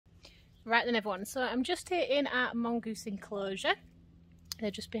Right then everyone, so I'm just here in our mongoose enclosure. They're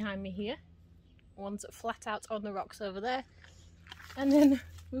just behind me here. One's flat out on the rocks over there. And then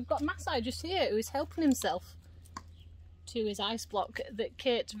we've got Masai just here who is helping himself to his ice block that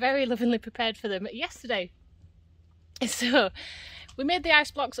Kate very lovingly prepared for them yesterday. So we made the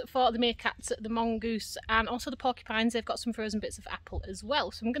ice blocks for the meerkats, the mongoose and also the porcupines. They've got some frozen bits of apple as well.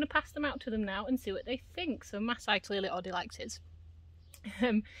 So I'm going to pass them out to them now and see what they think. So Masai clearly already likes his.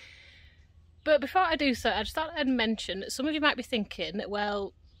 But before I do so, I just thought I'd mention, some of you might be thinking,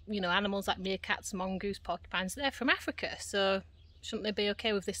 well, you know, animals like meerkats, mongoose, porcupines, they're from Africa, so shouldn't they be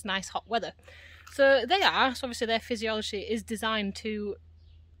okay with this nice hot weather? So they are, so obviously their physiology is designed to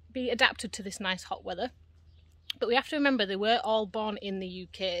be adapted to this nice hot weather. But we have to remember they were all born in the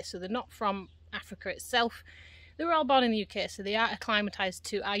UK, so they're not from Africa itself. They were all born in the UK, so they are acclimatised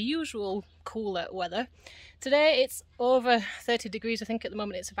to our usual cooler weather. Today it's over 30 degrees, I think at the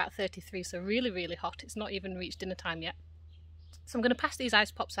moment it's about 33, so really, really hot. It's not even reached dinner time yet. So I'm going to pass these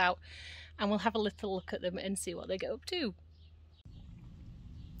ice pops out and we'll have a little look at them and see what they get up to.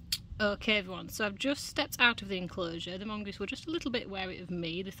 Okay everyone, so I've just stepped out of the enclosure. The mongoose were just a little bit wary of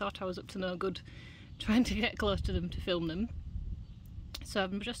me. They thought I was up to no good trying to get close to them to film them. So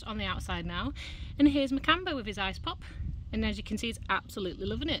I'm just on the outside now, and here's Macamba with his ice pop, and as you can see he's absolutely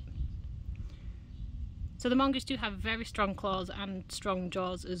loving it. So the mongoose do have very strong claws and strong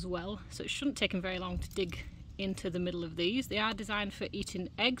jaws as well, so it shouldn't take them very long to dig into the middle of these. They are designed for eating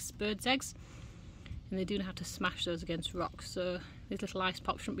eggs, birds' eggs, and they do know how to smash those against rocks, so these little ice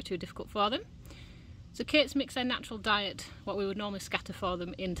pops shouldn't be too difficult for them. So Kate's mixed their natural diet, what we would normally scatter for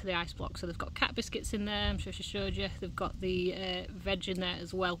them, into the ice block. So they've got cat biscuits in there, I'm sure she showed you. They've got the veg in there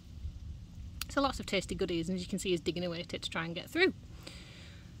as well. So lots of tasty goodies, and as you can see he's digging away at it to try and get through.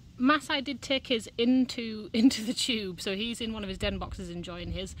 Masai did take his into the tube, so he's in one of his den boxes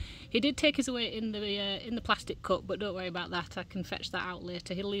enjoying his. He did take his away in the plastic cup, but don't worry about that, I can fetch that out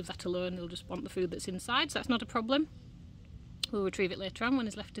later. He'll leave that alone, he'll just want the food that's inside, so that's not a problem. We'll retrieve it later on when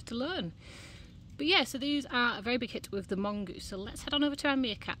he's left it alone. But yeah, so these are a very big hit with the mongoose, so let's head on over to our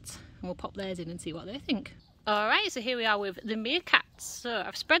meerkats and we'll pop theirs in and see what they think. Alright, so here we are with the meerkats. So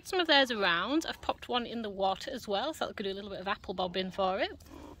I've spread some of theirs around, I've popped one in the water as well, so I could do a little bit of apple bobbing for it.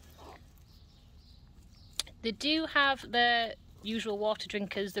 They do have their usual water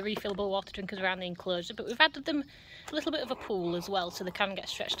drinkers, the refillable water drinkers around the enclosure, but we've added them a little bit of a pool as well, so they can get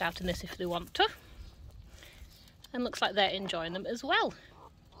stretched out in this if they want to. And looks like they're enjoying them as well.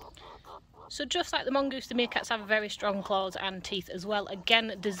 So just like the mongoose, the meerkats have very strong claws and teeth as well.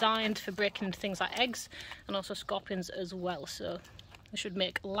 Again, designed for breaking into things like eggs and also scorpions as well. So they should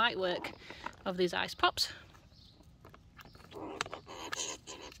make light work of these ice pops.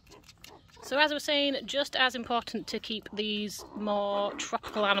 So as I was saying, just as important to keep these more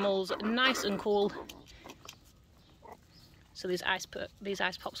tropical animals nice and cool. So these ice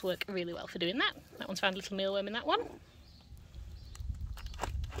pops work really well for doing that. That one's found a little mealworm in that one.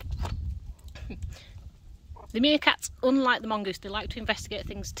 The meerkats, unlike the mongoose, they like to investigate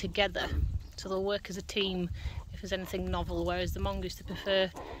things together, so they'll work as a team if there's anything novel, whereas the mongoose, they prefer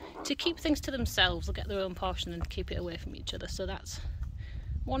to keep things to themselves. They'll get their own portion and keep it away from each other, so that's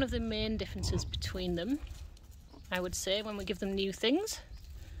one of the main differences between them, I would say, when we give them new things.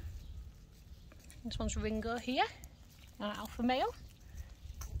 This one's Ringo here, our alpha male.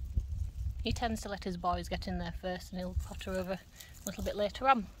 He tends to let his boys get in there first and he'll potter over a little bit later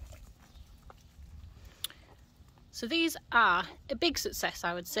on. So these are a big success,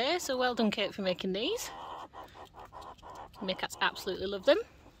 I would say, so well done Kate for making these. Meerkats absolutely love them.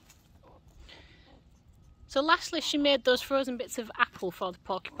 So lastly, she made those frozen bits of apple for the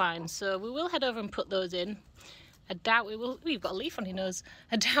porcupines, so we will head over and put those in. I doubt we will, you've got a leaf on your nose,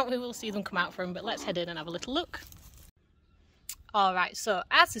 I doubt we will see them come out for him, but let's head in and have a little look. Alright, so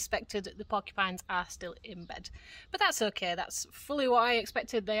as suspected, the porcupines are still in bed, but that's okay, that's fully what I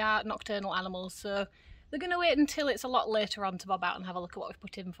expected. They are nocturnal animals, so they're going to wait until it's a lot later on to bob out and have a look at what we've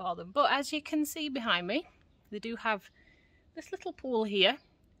put in for them. But as you can see behind me, they do have this little pool here,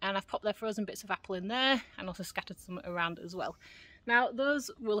 and I've popped their frozen bits of apple in there and also scattered some around as well. Now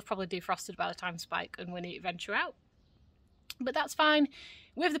those will have probably defrosted by the time Spike and Winnie venture out, but that's fine.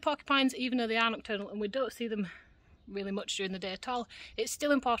 With the porcupines, even though they are nocturnal and we don't see them really much during the day at all, it's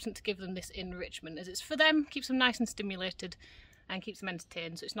still important to give them this enrichment, as it's for them, keeps them nice and stimulated and keeps them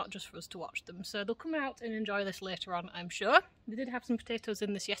entertained, so it's not just for us to watch them. So they'll come out and enjoy this later on, I'm sure. They did have some potatoes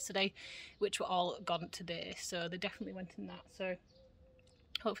in this yesterday, which were all gone today, so they definitely went in that, so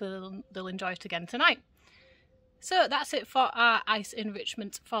hopefully they'll enjoy it again tonight. So that's it for our ice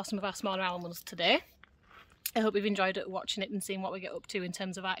enrichment for some of our smaller animals today. I hope you've enjoyed watching it and seeing what we get up to in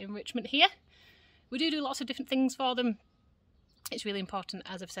terms of our enrichment here. We do lots of different things for them. It's really important,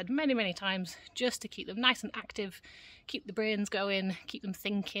 as I've said many times, just to keep them nice and active, keep the brains going, keep them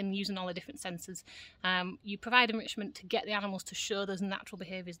thinking, using all the different senses. You provide enrichment to get the animals to show those natural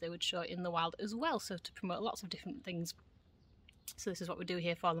behaviours they would show in the wild as well, so to promote lots of different things. So this is what we do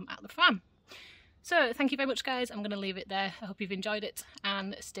here for them at the farm. So thank you very much, guys. I'm going to leave it there. I hope you've enjoyed it,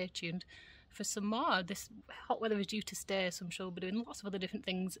 and stay tuned for some more. This hot weather is due to stay, so I'm sure we'll be doing lots of other different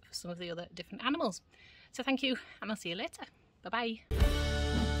things for some of the other different animals. So thank you, and I'll see you later. Bye-bye.